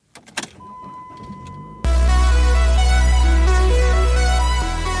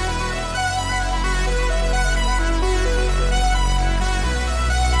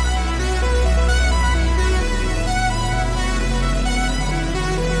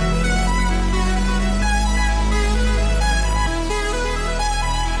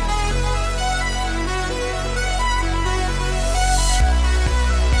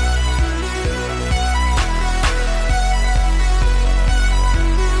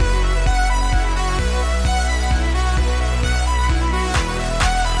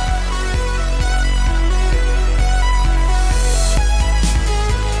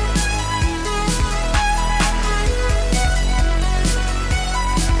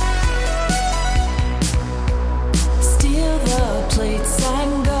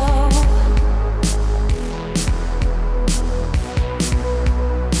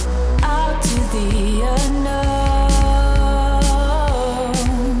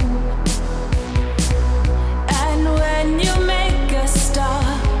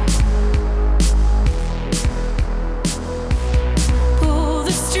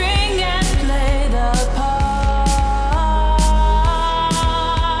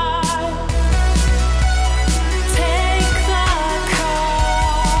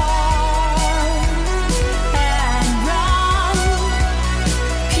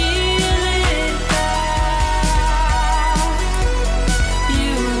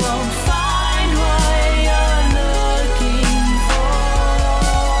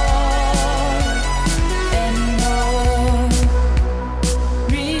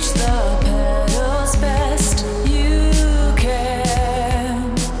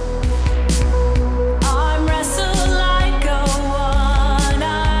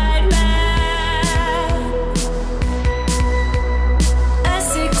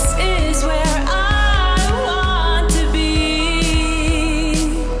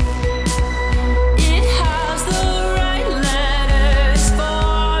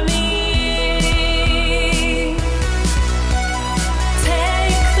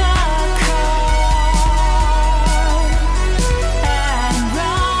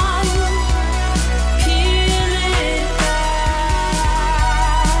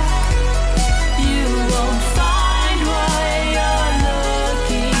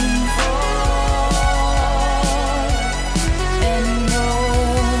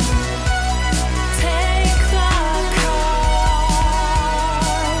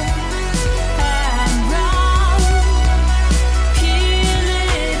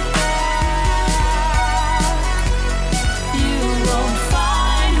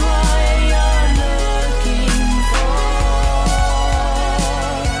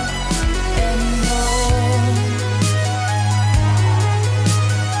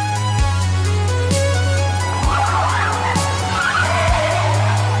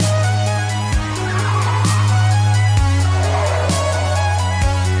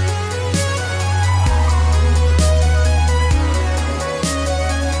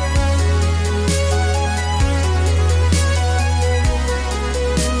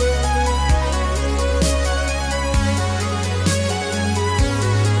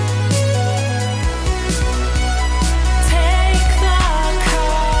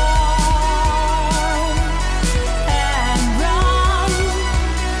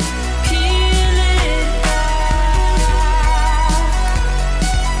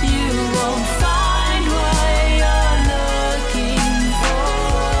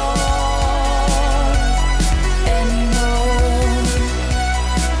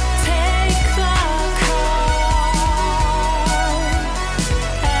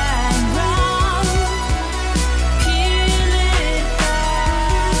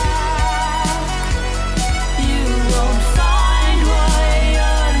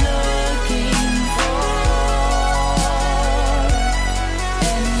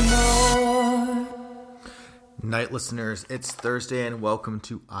right, listeners, it's Thursday and welcome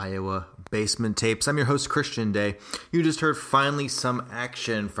to Iowa Basement Tapes. I'm your host, Christian Day. You just heard finally some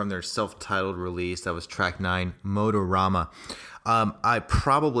action from their self-titled release. That was track 9, Motorama. I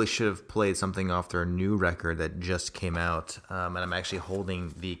probably should have played something off their new record that just came out, and I'm actually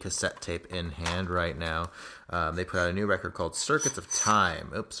holding the cassette tape in hand right now. They put out a new record called Circuits of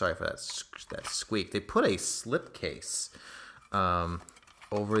Time. Oops, sorry for that squeak. They put a slipcase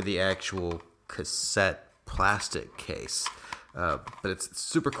over the actual cassette plastic case, but it's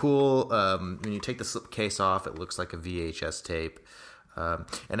super cool. When you take the slip case off, it looks like a VHS tape.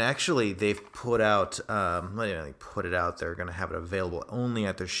 And actually, they've put out, they're going to have it available only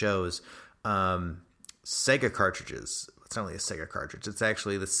at their shows, Sega cartridges. It's not really a Sega cartridge. It's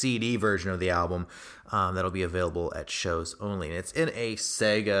actually the CD version of the album that'll be available at shows only. And it's in a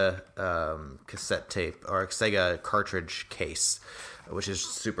Sega cassette tape or a Sega cartridge case, which is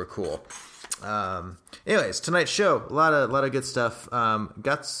super cool. Anyways, tonight's show, a lot of good stuff.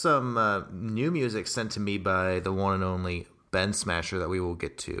 Got some new music sent to me by the one and only Ben Smasher that we will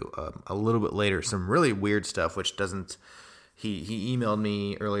get to a little bit later. Some really weird stuff, which doesn't. He emailed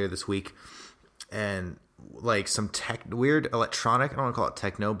me earlier this week, and like some weird electronic. I don't want to call it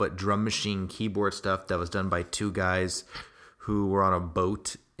techno, but drum machine keyboard stuff that was done by two guys who were on a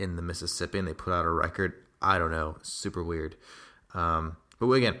boat in the Mississippi, and they put out a record. I don't know, super weird. But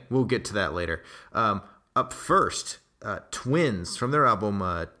again, we'll get to that later. Up first, Twins from their album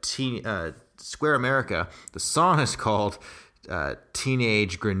Square America. The song is called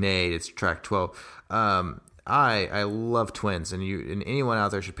Teenage Grenade. It's track 12. I love Twins, and anyone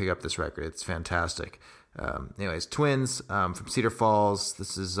out there should pick up this record. It's fantastic. Anyways, Twins from Cedar Falls.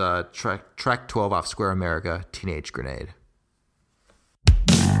 This is track 12 off Square America, Teenage Grenade.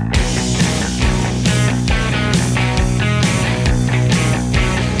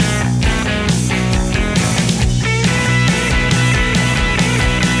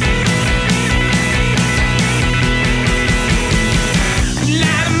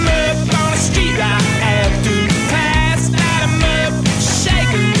 Back,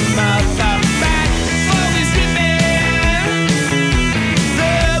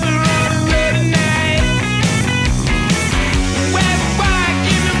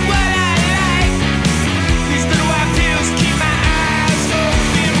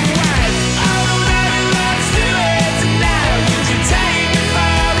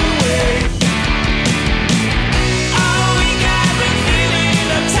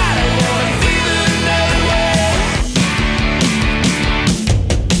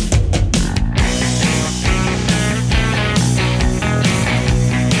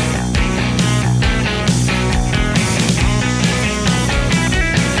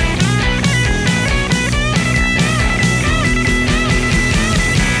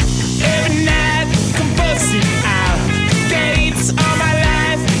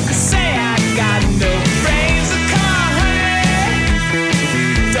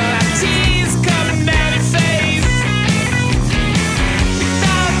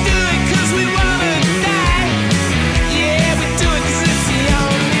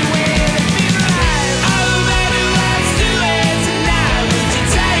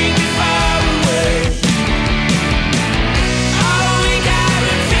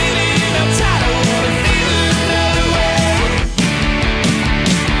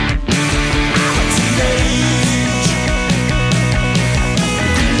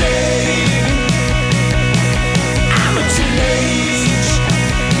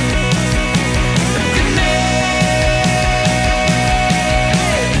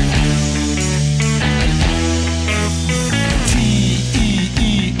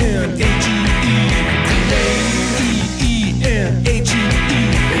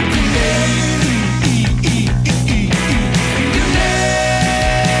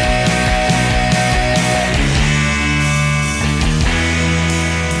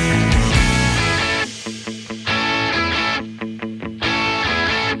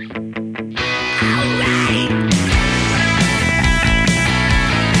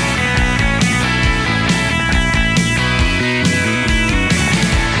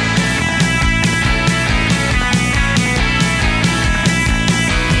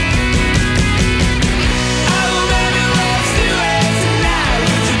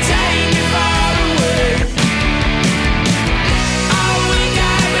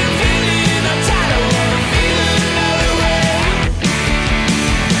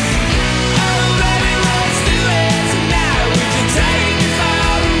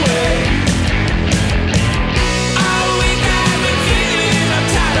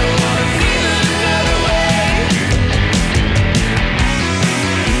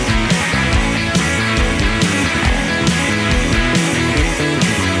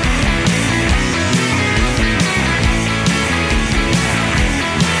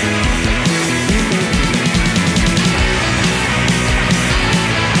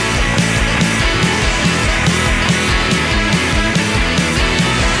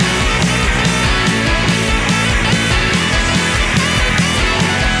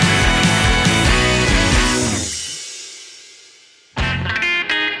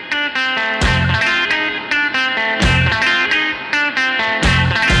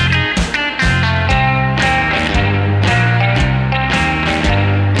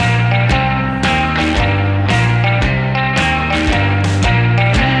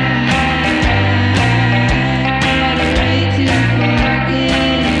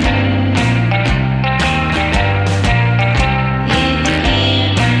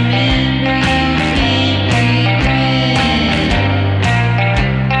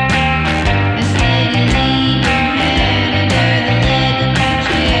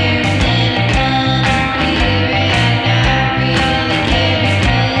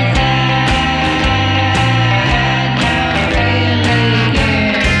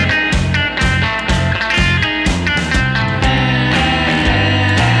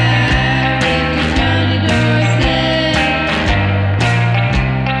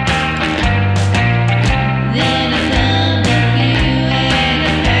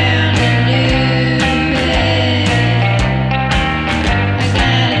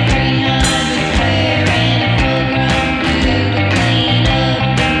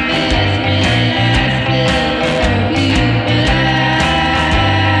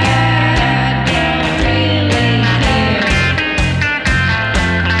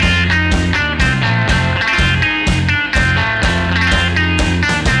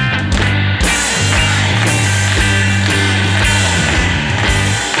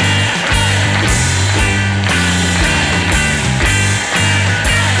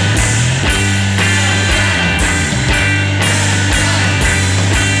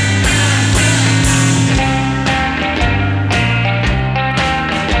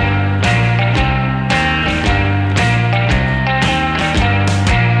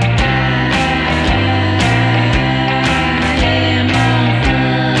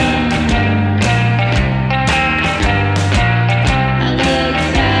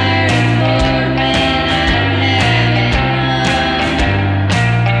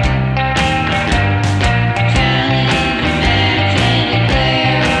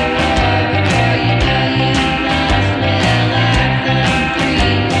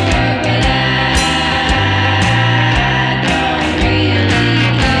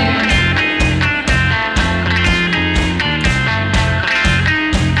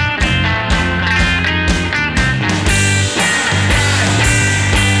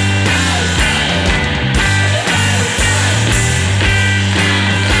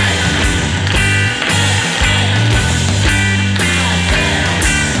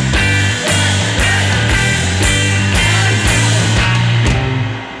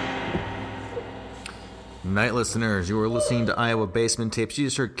 listeners. You were listening to Iowa Basement Tapes. You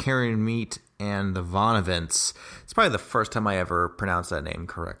just heard Karen Meat and the Vonavents. It's probably the first time I ever pronounced that name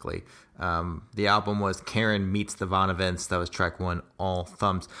correctly. The album was Karen Meets the Vonavents. That was track 1, All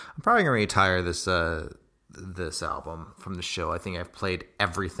Thumbs. I'm probably going to retire this album from the show. I think I've played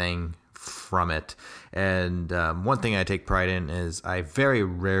everything from it. And one thing I take pride in is I very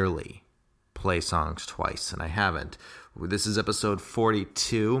rarely play songs twice, and I haven't. This is episode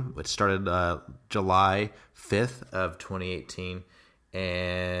 42, which started July 5th of 2018,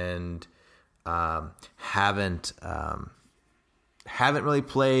 and haven't really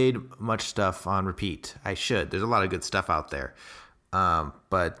played much stuff on repeat. I should. There's a lot of good stuff out there,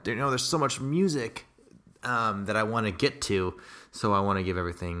 but there's so much music that I want to get to, so I want to give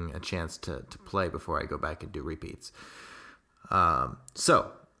everything a chance to play before I go back and do repeats.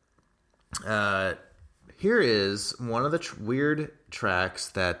 Here is one of the weird tracks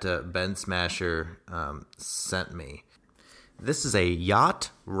that Ben Smasher sent me. This is a yacht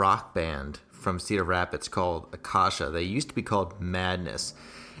rock band from Cedar Rapids called Akasha. They used to be called Madness.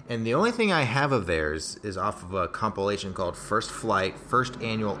 And the only thing I have of theirs is off of a compilation called First Flight, First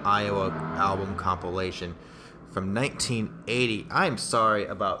Annual Iowa Album Compilation from 1980. I'm sorry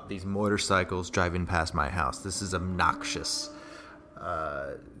about these motorcycles driving past my house. This is obnoxious.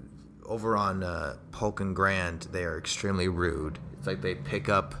 Over on Polk and Grand, they are extremely rude. It's like they pick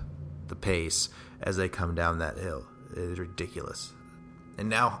up the pace as they come down that hill. It is ridiculous. And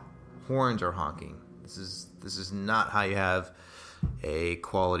now horns are honking. This is not how you have a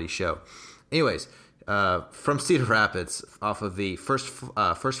quality show. Anyways, from Cedar Rapids, off of the First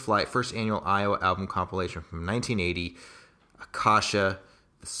Flight, First Annual Iowa Album Compilation from 1980, Akasha.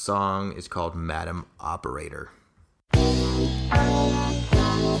 The song is called Madam Operator.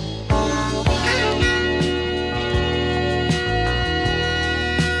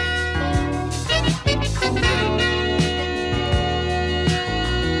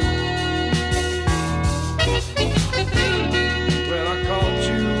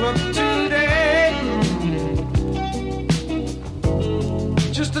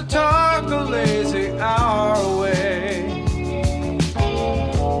 To talk a lazy hour away.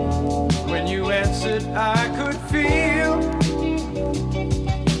 When you answered, I could feel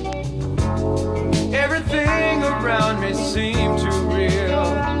everything around me seemed too real.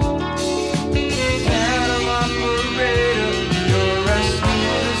 Madam Operator, you're as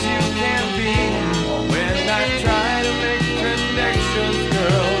smooth as you can be. When I try to make connections,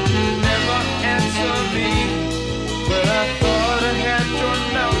 girl, you never answer me. But I thought I had your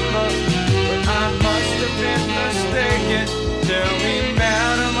number, but I must have been mistaken. Tell me,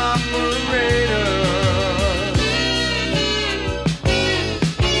 Madam Operator.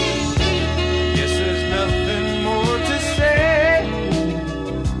 Guess there's nothing more to say.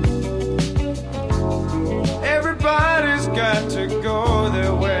 Everybody's got to go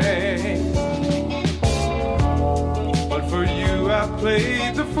their way, but for you I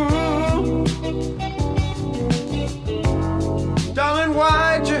played the fool. Darling,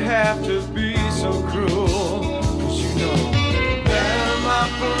 why'd you have to be so cruel? 'Cause you know, Madam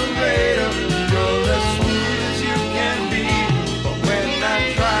Operator, you're as smooth as you can be. But when I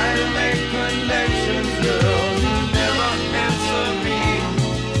try to make connections, girl, you never answer me.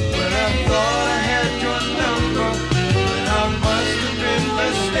 But I thought I had your number, but I must have been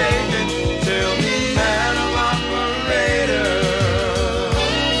mistaken. Tell me, Madam Operator.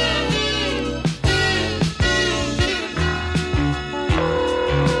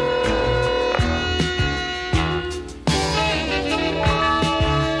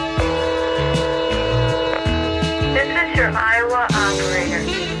 Iowa operator.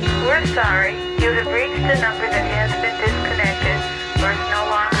 We're sorry. You have reached a number that has been disconnected or is no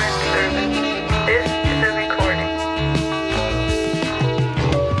longer in service. This is a recording.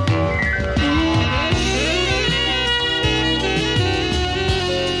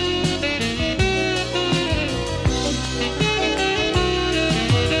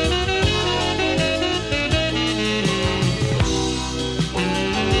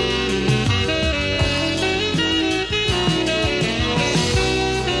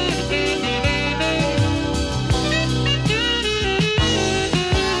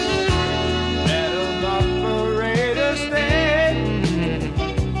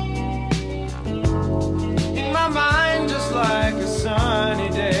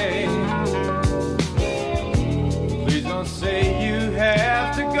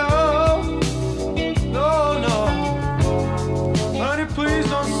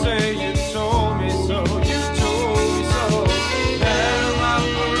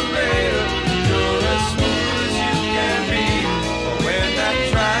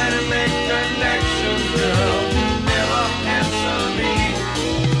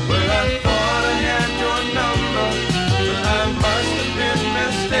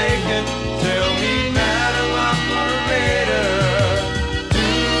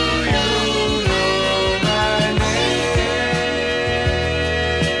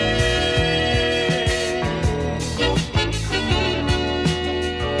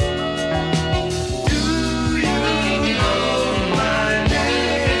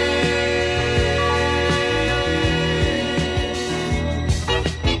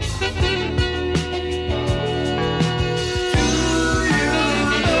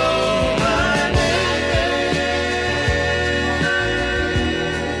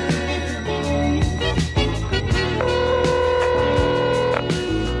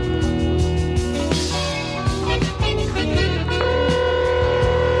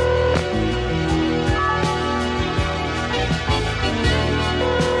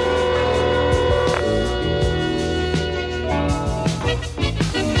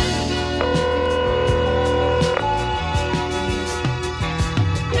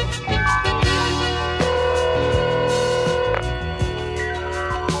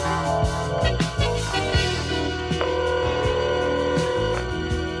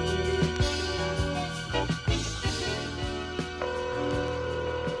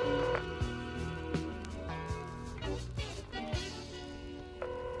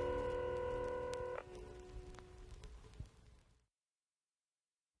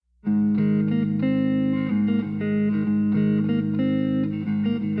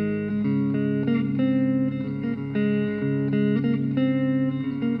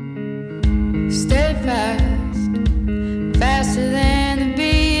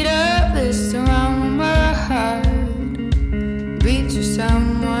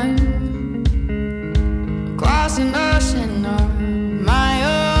 someone across an ocean or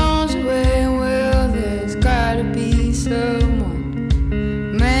miles away. Well, there's gotta be someone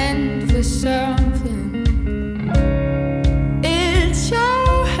meant for something. It's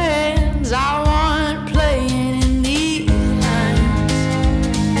your hands I want playing in these lines.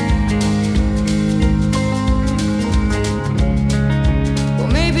 Well,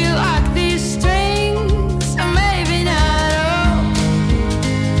 maybe like these strings, or maybe not all.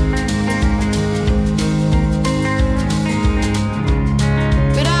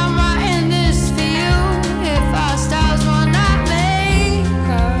 But I'm writing this for you if our stars will not make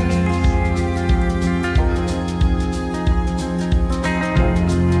us.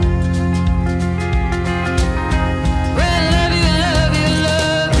 Well, love you, love you,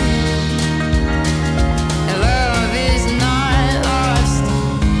 love you. And love is not lost.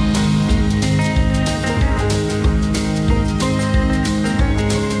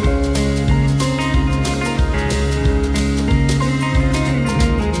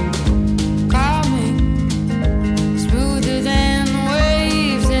 Calming, smoother than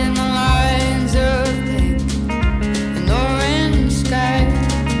waves in the lines of pink and orange sky.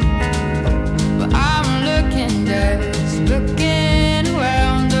 But I'm looking, just looking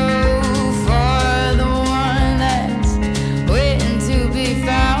around, oh, for the one that's waiting to be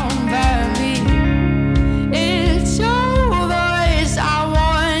found by me. It's your voice I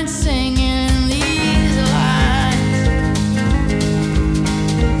want singing these lines.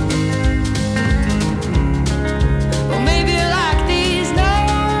 Well, maybe like these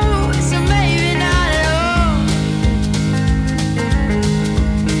notes, or maybe not at all.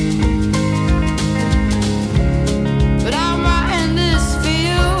 But I'm writing this for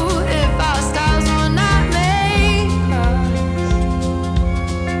you if our stars will not make us.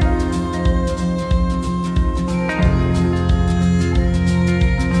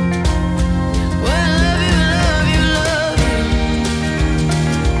 Well, love you, love you, love you.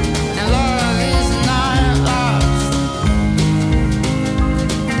 And love is not lost.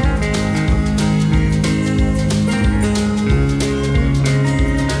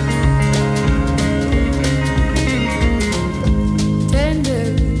 Tender,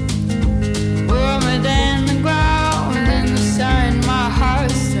 warmer than the ground in the sun. My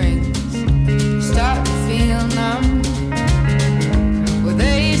heartstrings start to feel numb. Well,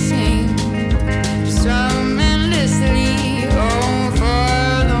 they seem to strum endlessly. Oh,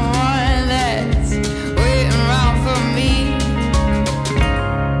 for the one that's waiting around for me.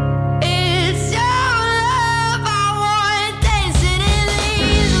 It's your love I want dancing in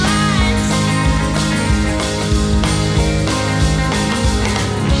these lines.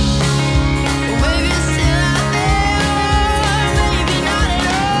 Well, maybe it's still out there, maybe not at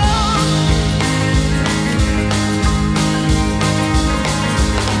all.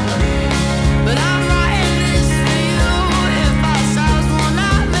 But I'm writing this for you if our stars will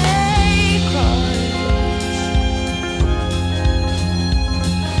not make us.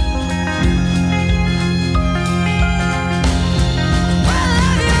 Well,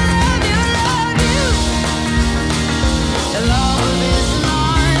 love you, love you, love you. And love is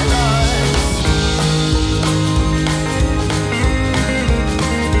not lost.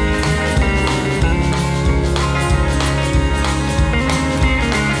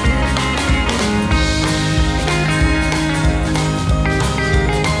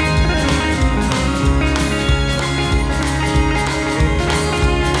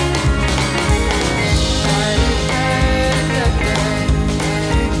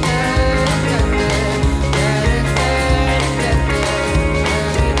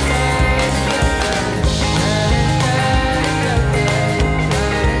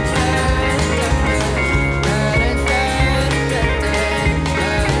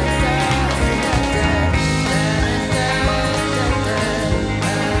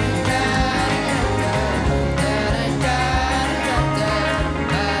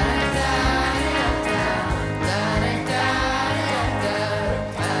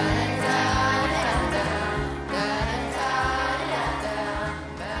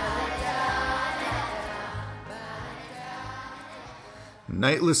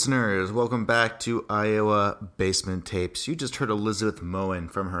 Night listeners, welcome back to Iowa Basement Tapes. You just heard Elizabeth Moen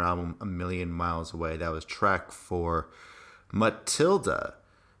from her album A Million Miles Away. That was track 4, Matilda.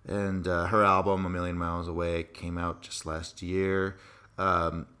 And her album A Million Miles Away came out just last year.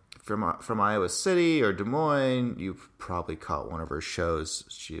 From Iowa City or Des Moines, you've probably caught one of her shows.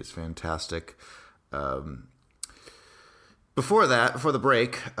 She is fantastic. Before the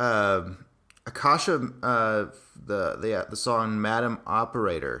break, Akasha, the song "Madam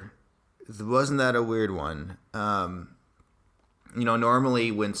Operator," wasn't that a weird one?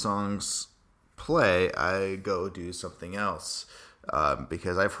 normally when songs play, I go do something else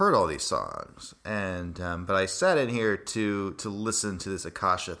because I've heard all these songs, and but I sat in here to listen to this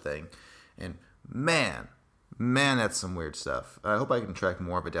Akasha thing, and man, that's some weird stuff. I hope I can track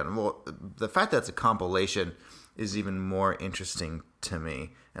more of it down. Well, the fact that it's a compilation is even more interesting to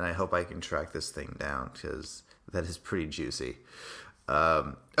me, and I hope I can track this thing down because that is pretty juicy.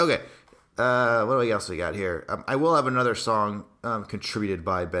 Okay. What do we else we got here? I will have another song contributed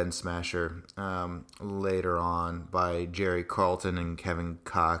by Ben Smasher later on by Jerry Carlton and Kevin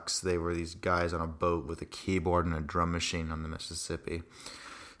Cox. They were these guys on a boat with a keyboard and a drum machine on the Mississippi.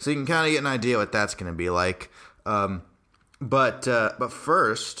 So you can kind of get an idea what that's going to be like. But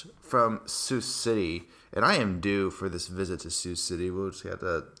first, from Sioux City, and I am due for this visit to Sioux City. We'll just have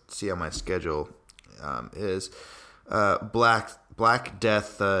to see how my schedule is. Black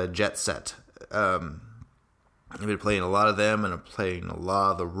Death Jet Set. I've been playing a lot of them, and I'm playing a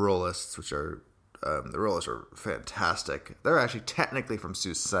lot of the Ruralists, which are the Ruralists are fantastic. They're actually technically from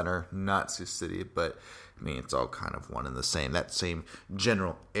Sioux Center, not Sioux City, but I mean it's all kind of one and the same. That same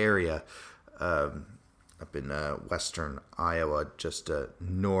general area up in western Iowa, just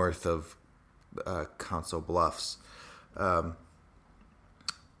north of Council Bluffs.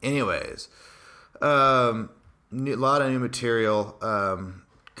 Anyways. A lot of new material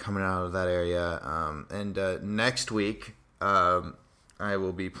coming out of that area. And next week, I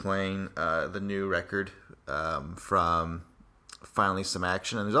will be playing the new record from Finally Some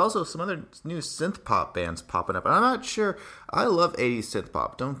Action. And there's also some other new synth pop bands popping up. And I'm not sure. I love 80s synth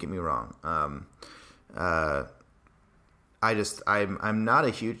pop. Don't get me wrong. I'm not a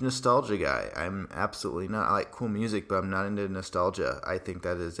huge nostalgia guy. I'm absolutely not. I like cool music, but I'm not into nostalgia. I think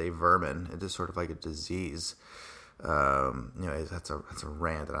that is a vermin. It is sort of like a disease. Anyways, that's a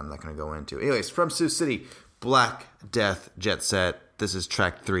rant that I'm not going to go into. Anyways, from Sioux City, Black Death Jet Set. This is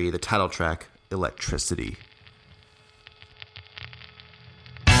track 3, the title track, Electricity.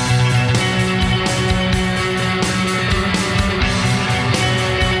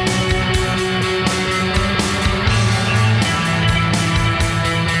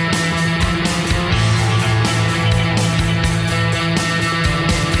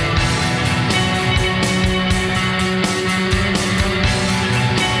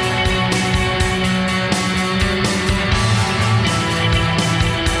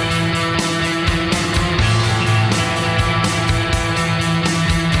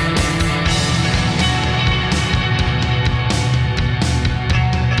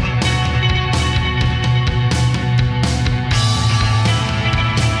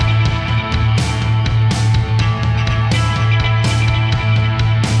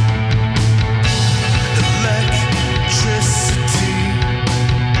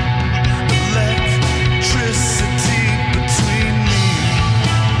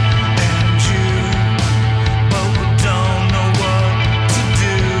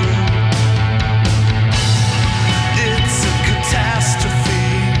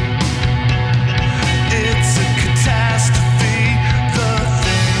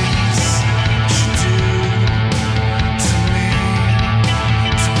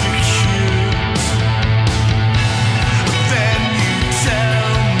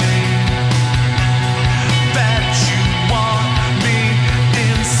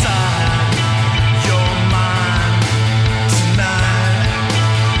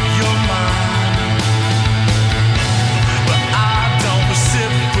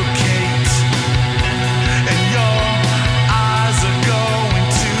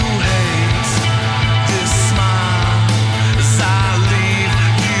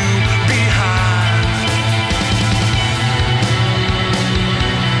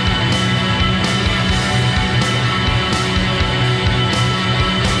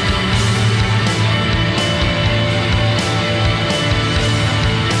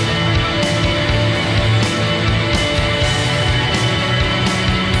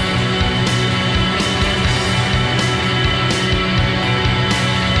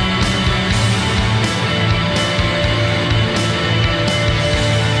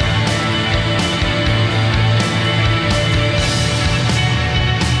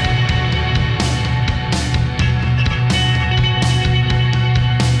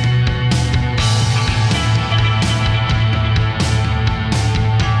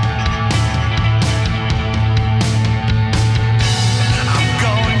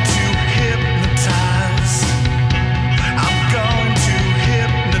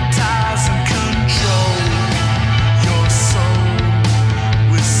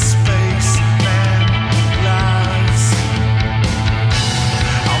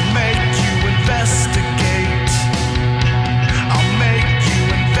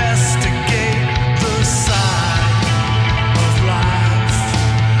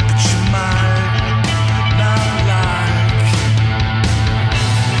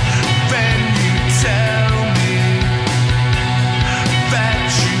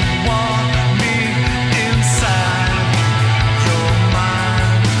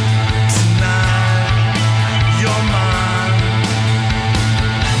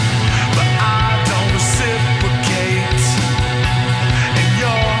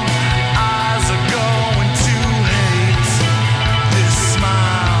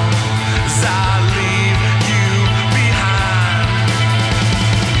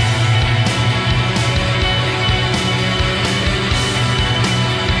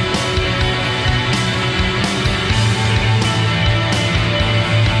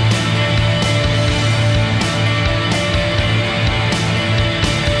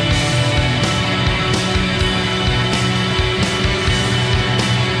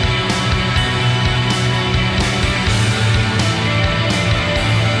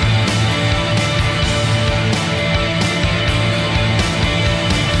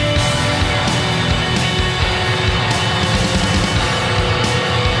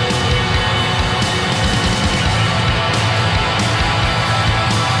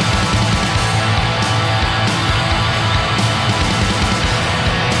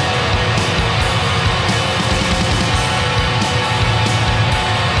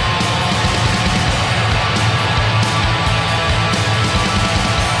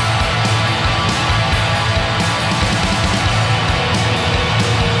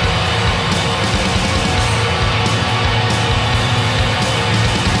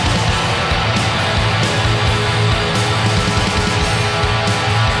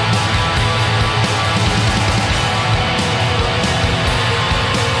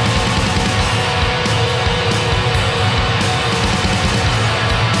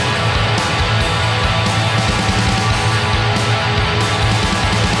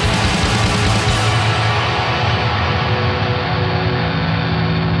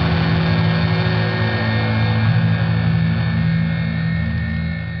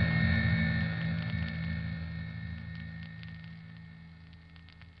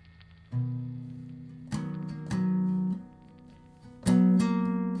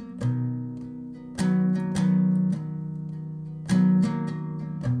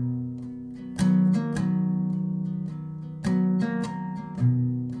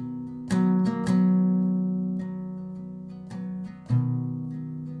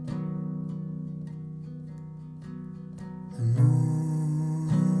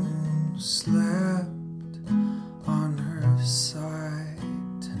 slept on her side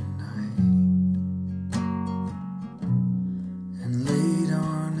tonight and laid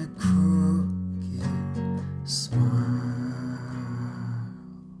on a crooked smile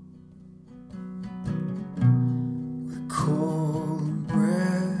with cold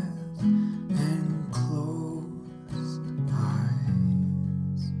breath and closed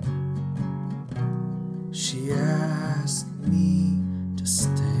eyes. She asked me to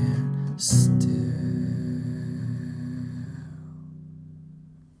stand still.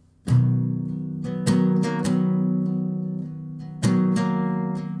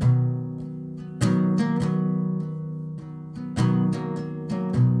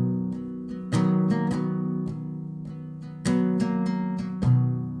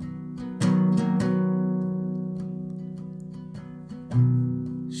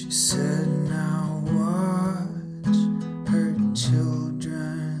 She said, now watch her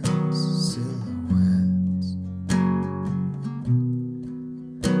children's silhouettes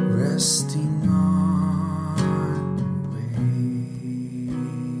resting on waves.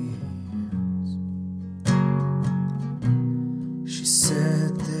 She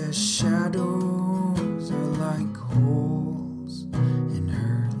said their shadows are like holes in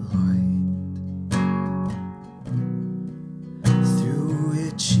her light, through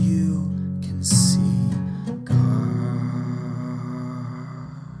which you can see God.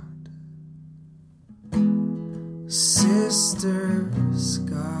 Sister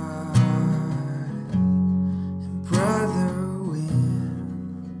sky and brother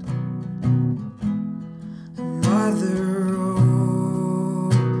wind and mother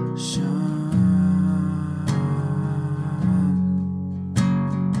ocean,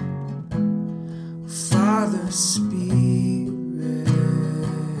 Father Spirit,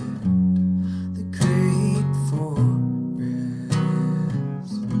 the great forest,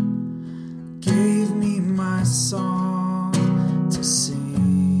 gave me my song to sing.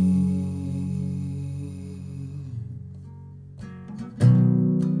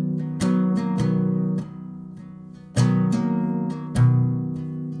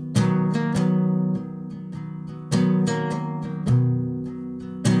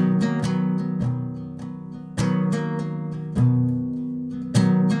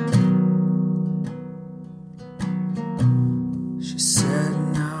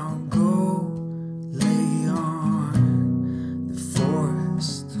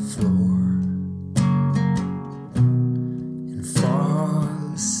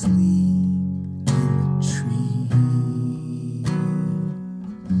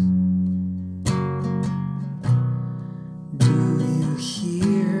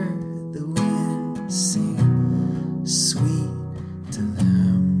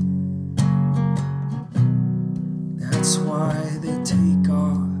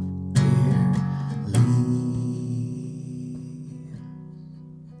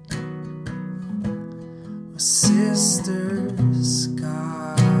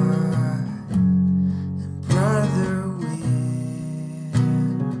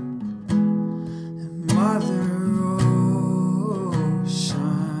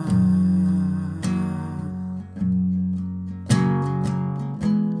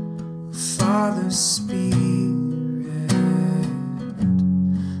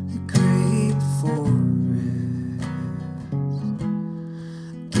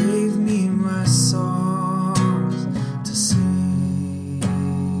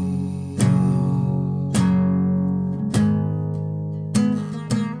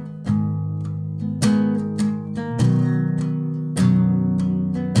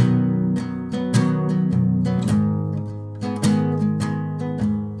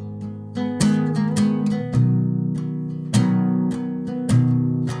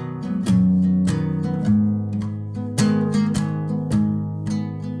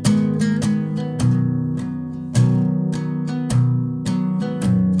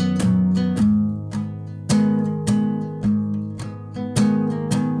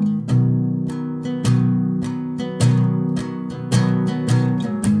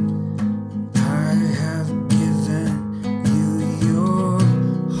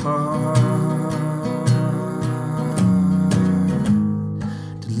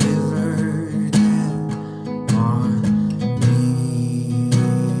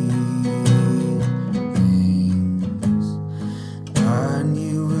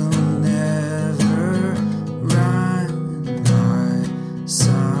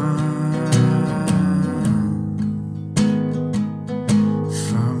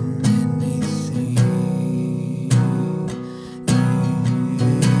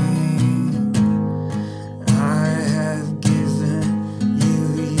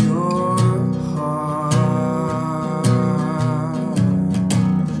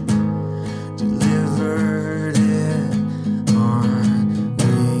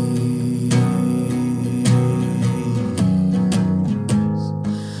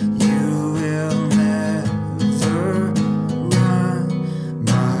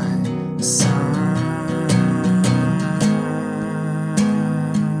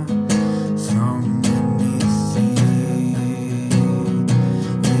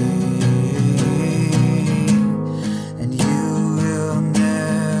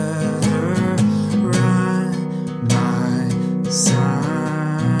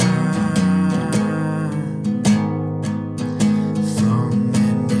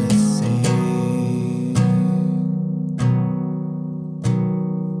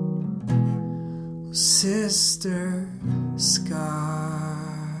 sister sky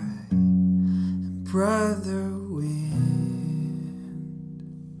and brother wind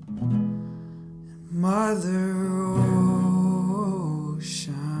and mother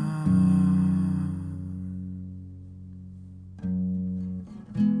ocean,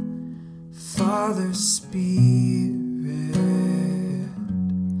 Father Spirit,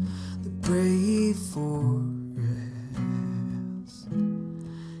 the brave forest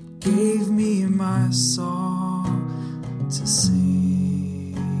gave me my song to sing.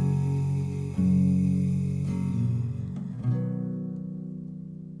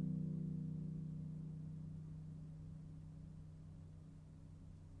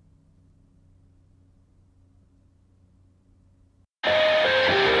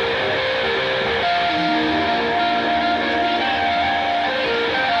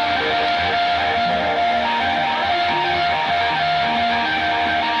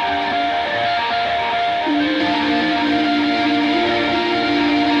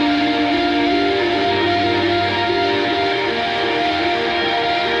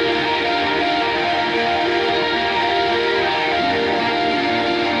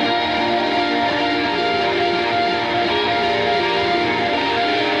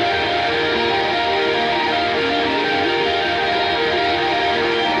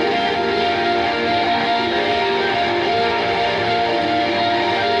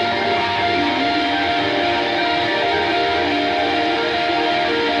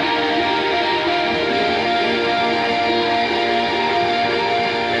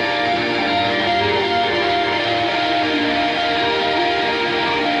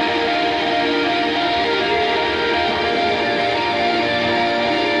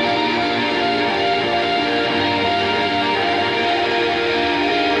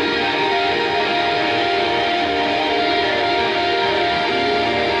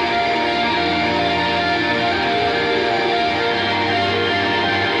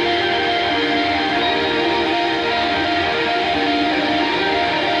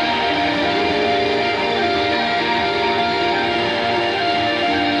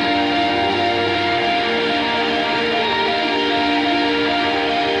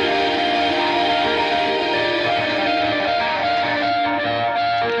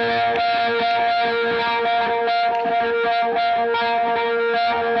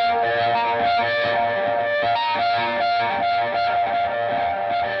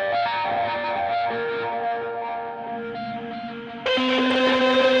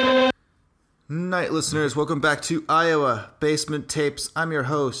 Night listeners, welcome back to Iowa Basement Tapes. I'm your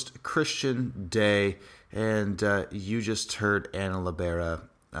host, Christian Day, and you just heard Anna Libera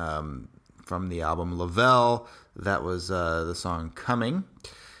from the album Lavelle. That was the song Coming,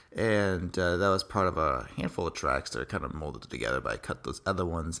 and that was part of a handful of tracks that are kind of molded together, but I cut those other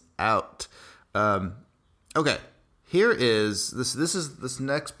ones out. Okay, here is this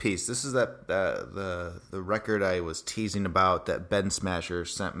next piece. This is that the record I was teasing about that Ben Smasher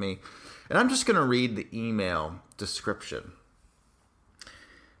sent me. And I'm just going to read the email description.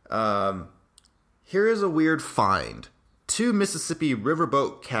 Here is a weird find. 2 Mississippi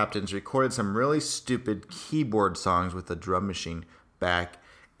riverboat captains recorded some really stupid keyboard songs with a drum machine back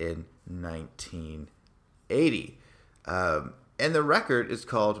in 1980. And the record is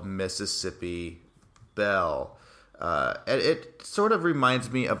called Mississippi Belle. And it sort of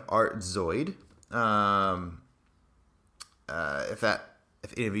reminds me of Art Zoid.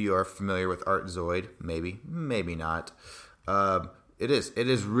 If any of you are familiar with Art Zoid, maybe not. It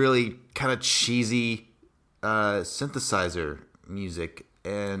is really kind of cheesy synthesizer music,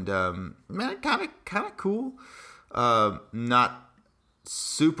 and man, kind of cool. Not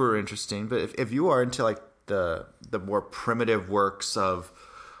super interesting, but if you are into like the more primitive works of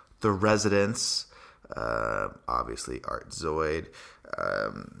The Residents, obviously Art Zoid,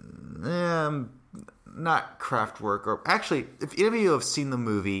 not Kraftwerk, or actually, if any of you have seen the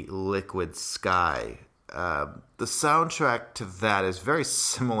movie Liquid Sky, the soundtrack to that is very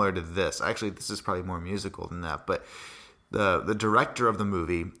similar to this. Actually, this is probably more musical than that, but the director of the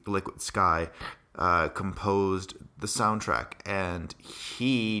movie Liquid Sky composed the soundtrack, and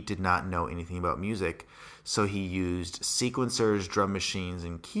he did not know anything about music, so he used sequencers, drum machines,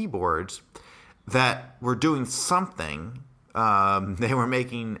 and keyboards that were doing something. They were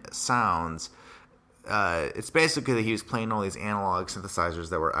making sounds. It's basically that he was playing all these analog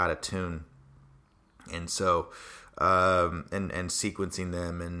synthesizers that were out of tune, and so and sequencing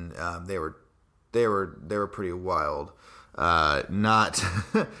them, and they were pretty wild, not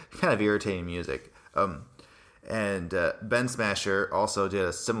kind of irritating music. And Ben Smasher also did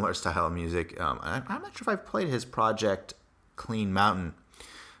a similar style of music. I'm not sure if I've played his project Clean Mountain,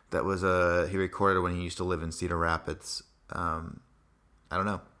 that was he recorded when he used to live in Cedar Rapids. I don't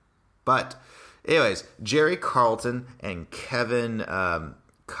know. But anyways, Jerry Carlton and Kevin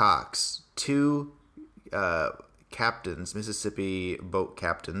Cox, two captains, Mississippi boat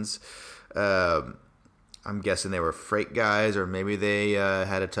captains. I'm guessing they were freight guys, or maybe they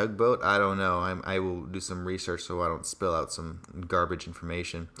had a tugboat. I don't know. I will do some research so I don't spill out some garbage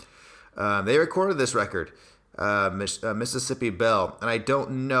information. They recorded this record, Mississippi Belle, and I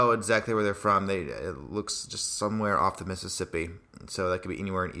don't know exactly where they're from. It looks just somewhere off the Mississippi, so that could be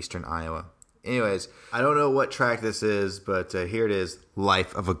anywhere in eastern Iowa. Anyways, I don't know what track this is, but here it is,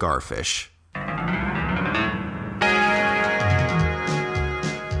 Life of a Garfish.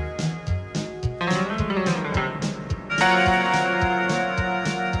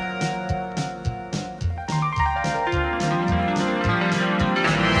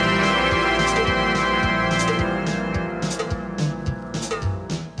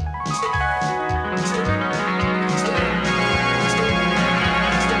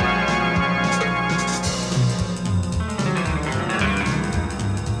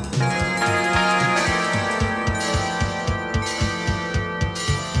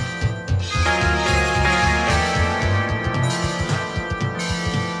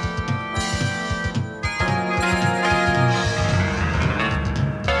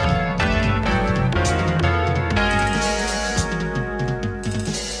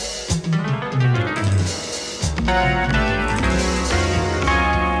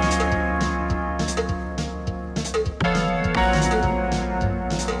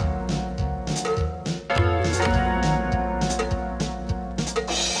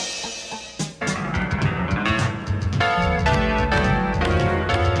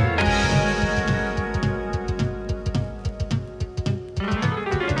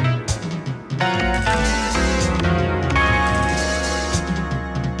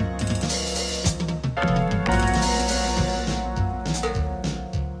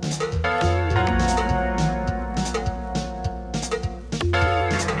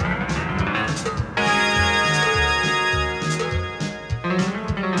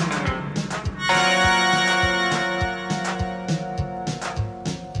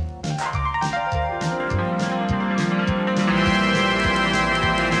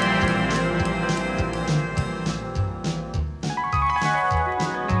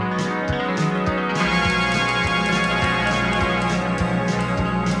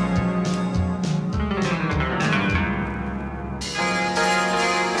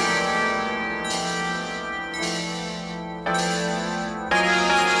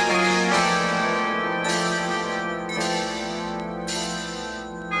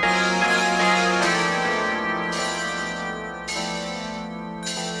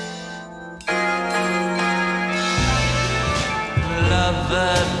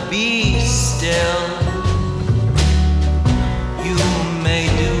 Be still. You may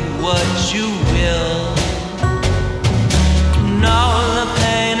do what you will. And all the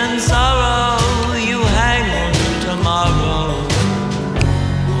pain and sorrow you hang on to tomorrow.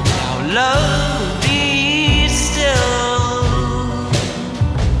 Now love, be still.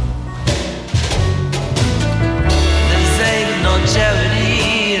 This ain't no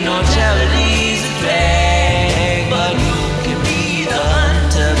charity's a drag, but you can be the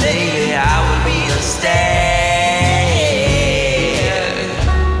hunter, baby, I will be a stag.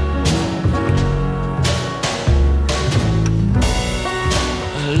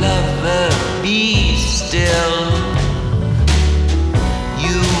 Lover, be still.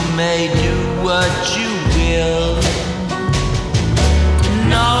 You may do what you will.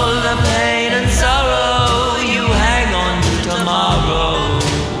 And all the pain and sorrow you hang on to tomorrow.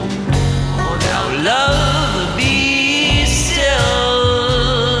 Oh, now love, be still.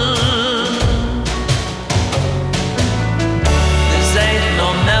 This ain't no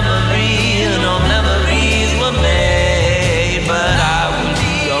memories were made, but I will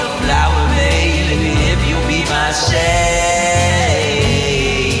be your flower, baby, if you'll be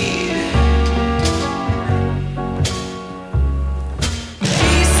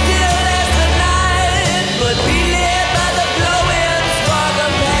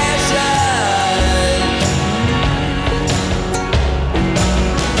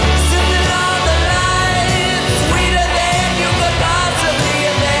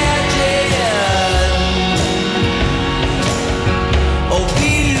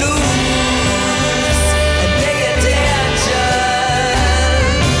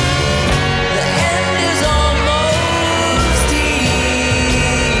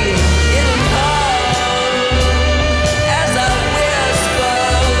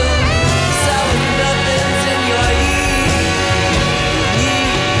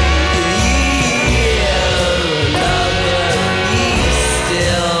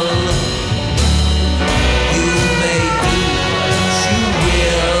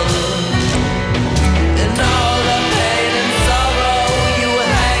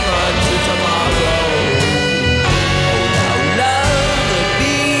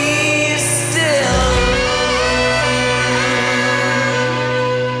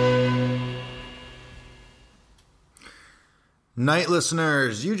Night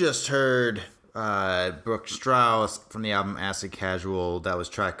listeners, you just heard Brooke Strauss from the album Acid Casual. That was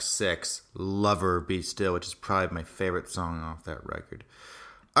track 6, Lover Be Still, which is probably my favorite song off that record.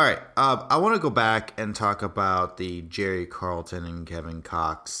 All right, I want to go back and talk about the Jerry Carlton and Kevin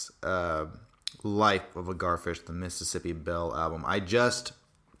Cox Life of a Garfish, the Mississippi Belle album. I just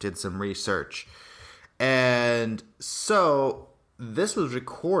did some research. And so this was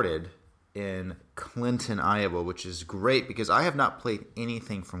recorded in Clinton, Iowa, which is great because I have not played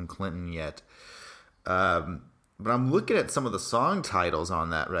anything from Clinton yet. But I'm looking at some of the song titles on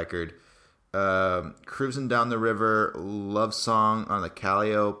that record. Cruising Down the River, Love Song on the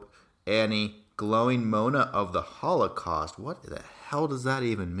Calliope, Annie, Glowing Mona of the Holocaust. What the hell does that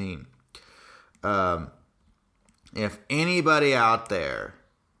even mean? If anybody out there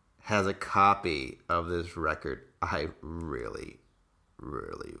has a copy of this record, I really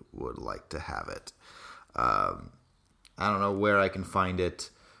would like to have it. I don't know where I can find it.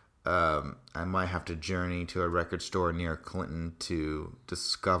 I might have to journey to a record store near Clinton to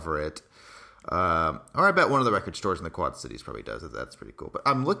discover it. Or I bet one of the record stores in the Quad Cities probably does it. That's pretty cool. But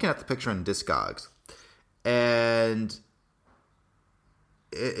I'm looking at the picture on Discogs, and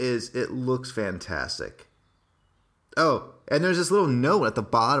it looks fantastic. Oh, and there's this little note at the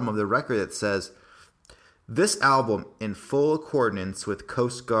bottom of the record that says, "This album in full accordance with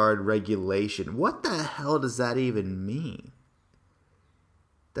Coast Guard regulation." What the hell does that even mean?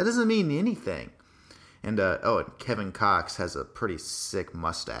 That doesn't mean anything. And and Kevin Cox has a pretty sick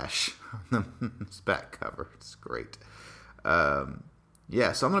mustache on his back cover. It's great.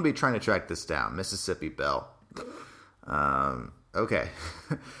 Yeah, so I'm going to be trying to track this down. Mississippi Belle. Okay.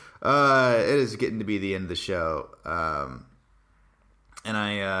 It is getting to be the end of the show. And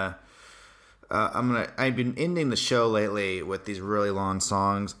I've been ending the show lately with these really long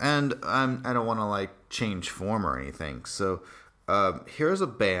songs, and I don't want to change form or anything. So here's a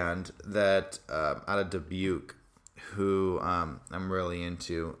band that out of Dubuque who I'm really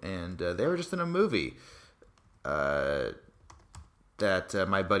into, and they were just in a movie that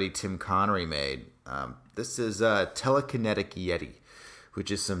my buddy Tim Connery made. This is Telekinetic Yeti,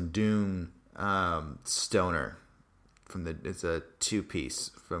 which is some Dune stoner. It's a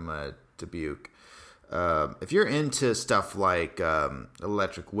 2-piece from Dubuque. If you're into stuff like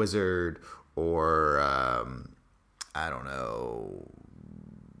Electric Wizard or I don't know,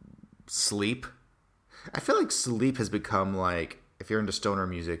 Sleep. I feel like Sleep has become if you're into stoner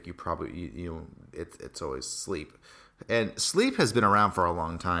music, you probably it's always Sleep. And Sleep has been around for a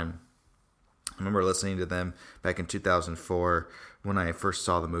long time. I remember listening to them back in 2004 when I first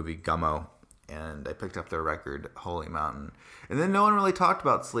saw the movie Gummo, and I picked up their record Holy Mountain. And then no one really talked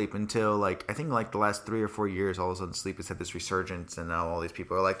about Sleep until I think the last 3 or 4 years. All of a sudden Sleep has had this resurgence, and now all these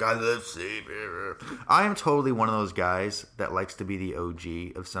people are like, I love Sleep. I am totally one of those guys that likes to be the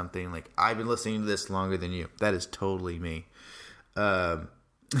OG of something. I've been listening to this longer than you. That is totally me.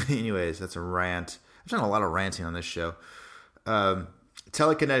 Anyways, that's a rant. I've done a lot of ranting on this show.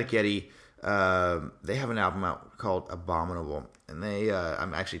 Telekinetic Yeti, they have an album out called Abominable, and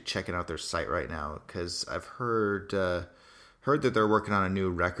I'm actually checking out their site right now because I've heard that they're working on a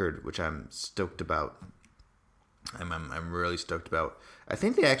new record, which I'm stoked about. I'm really stoked about. I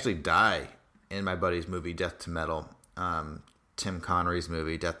think they actually die in my buddy's movie Death to Metal, Tim Connery's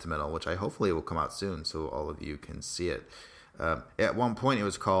movie Death to Metal, which I hopefully will come out soon so all of you can see it. At one point it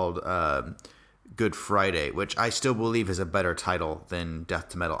was called Good Friday, which I still believe is a better title than Death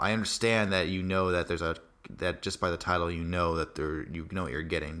to Metal. I understand that that just by the title you know what you're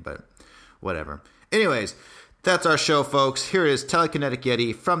getting, but whatever. Anyways, that's our show, folks. Here is Telekinetic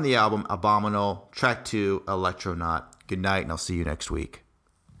Yeti from the album Abominable, track 2, Electronaut. Good night, and I'll see you next week.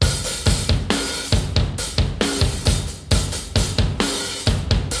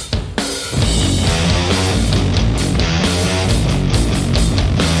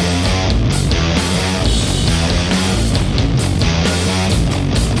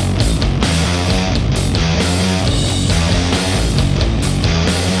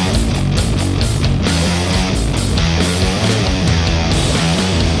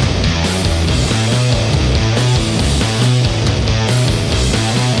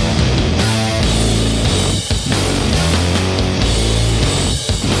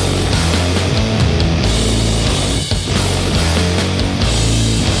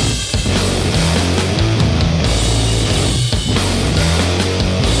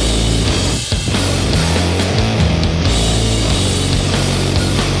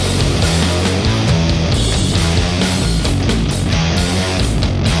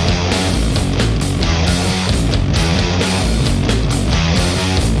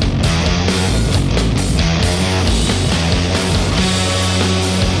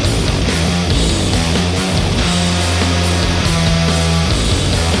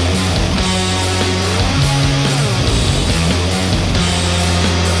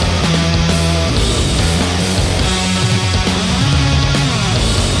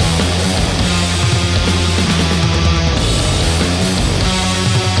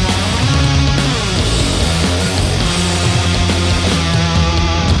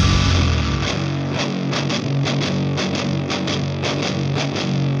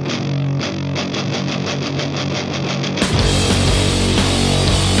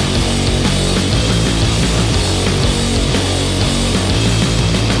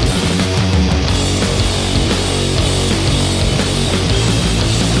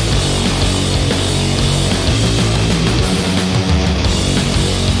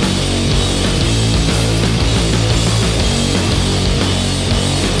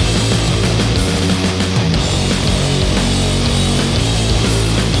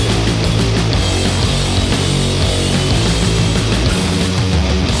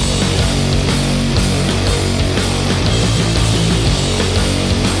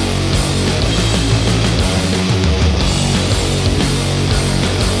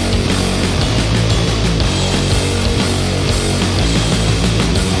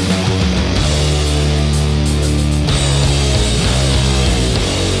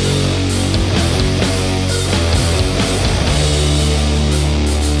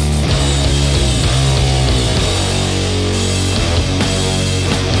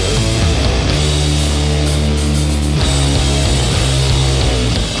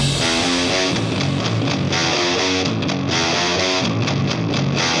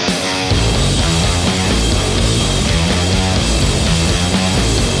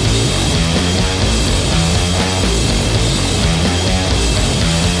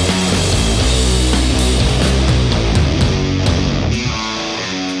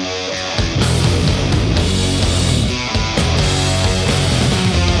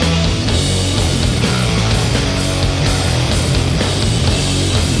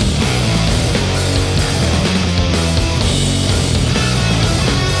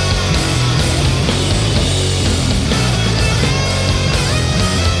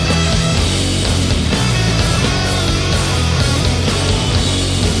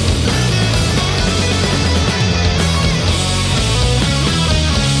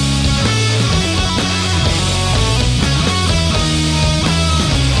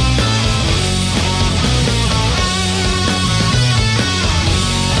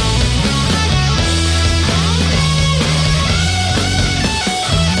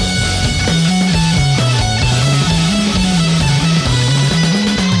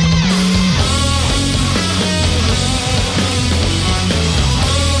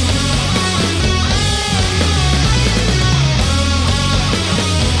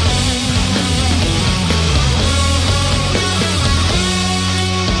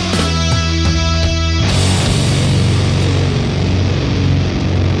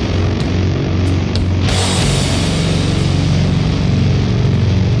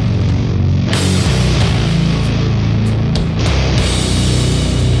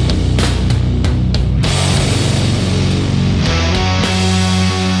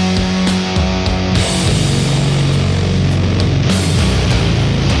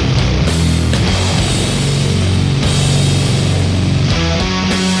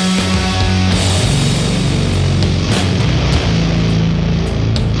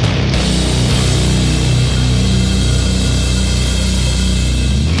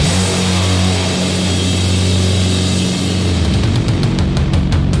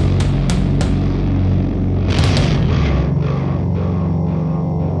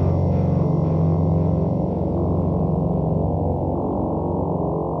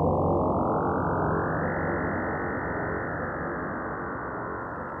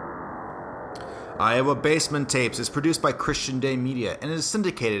 Iowa Basement Tapes is produced by Christian Day Media and is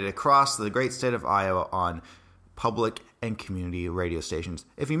syndicated across the great state of Iowa on public and community radio stations.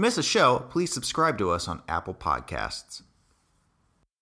 If you miss a show, please subscribe to us on Apple Podcasts.